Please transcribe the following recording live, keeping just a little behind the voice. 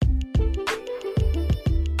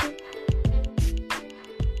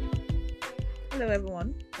Hello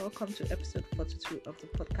everyone, welcome to episode 42 of the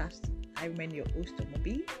podcast. I remain your host,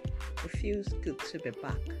 Omobi. It feels good to be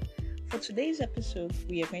back. For today's episode,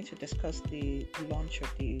 we are going to discuss the launch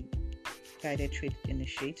of the Guided Trade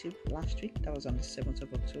Initiative last week. That was on the 7th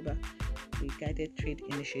of October. The Guided Trade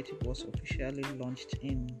Initiative was officially launched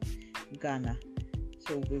in Ghana.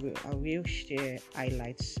 So I will share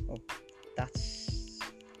highlights of that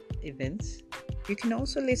event. You can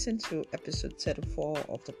also listen to episode 34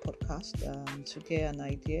 of the podcast to get an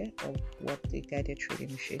idea of what the Guided Trade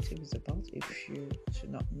Initiative is about. If you do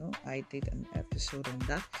not know, I did an episode on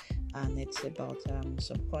that, and it's about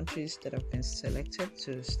some countries that have been selected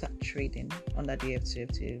to start trading under the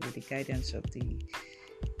AfCFTA with the guidance of the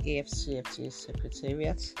AfCFTA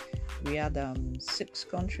Secretariat. We had 6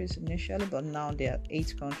 countries initially, but now there are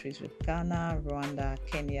 8 countries with Ghana, Rwanda,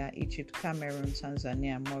 Kenya, Egypt, Cameroon,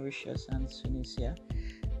 Tanzania, Mauritius, and Tunisia.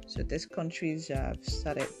 So these countries have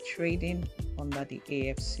started trading under the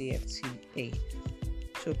AfCFTA.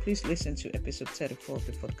 So please listen to episode 34 of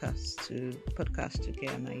the podcast to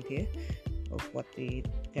get an idea of what the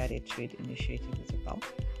Guided Trade Initiative is about.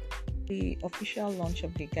 The official launch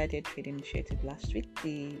of the Guided Trade Initiative last week,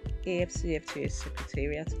 the AfCFTA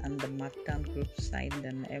Secretariat and the Magdan Group signed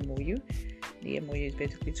an MOU. The MOU is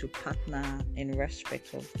basically to partner in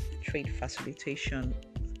respect of trade facilitation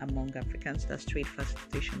among Africans. That's trade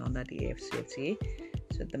facilitation under the AfCFTA.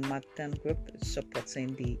 So the Magdan Group is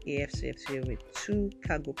supporting the AfCFTA with 2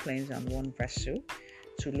 cargo planes and 1 vessel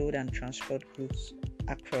to load and transport goods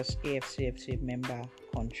across AfCFTA member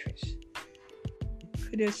countries.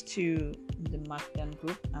 Kudos to the Magdan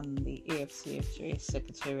Group and the AfCFTA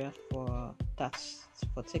Secretariat for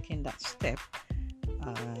taking that step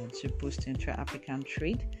to boost intra-African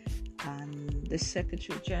trade. And the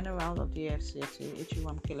Secretary General of the AfCFTA,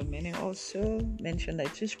 Ichiwam Kilomene, also mentioned that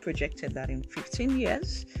it is projected that in 15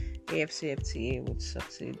 years, AfCFTA would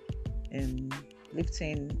succeed in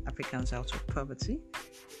lifting Africans out of poverty.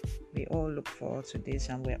 We all look forward to this,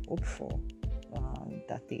 and we're hopeful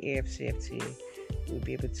that the AfCFTA will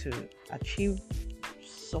be able to achieve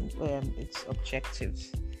some its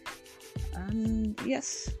objectives. And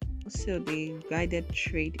yes, so the Guided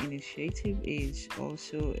Trade Initiative is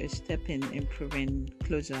also a step in improving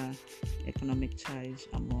closer economic ties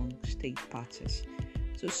among state parties.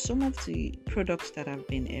 So some of the products that have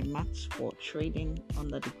been earmarked for trading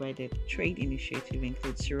under the Guided Trade Initiative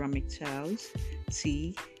include ceramic tiles,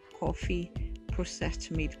 tea, coffee,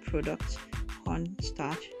 processed meat products, corn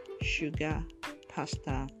starch, sugar,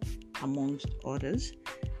 pasta, amongst others.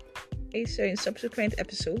 So in subsequent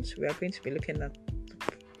episodes, we are going to be looking at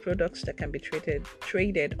products that can be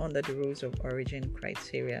traded under the rules of origin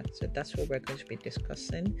criteria. So that's what we're going to be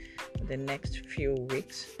discussing in the next few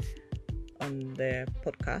weeks on the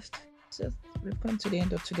podcast. So we've come to the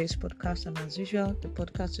end of today's podcast, and as usual, the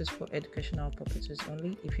podcast is for educational purposes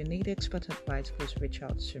only. If you need expert advice, please reach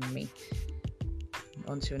out to me.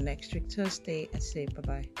 Until next week, Thursday, I say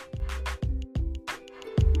bye-bye.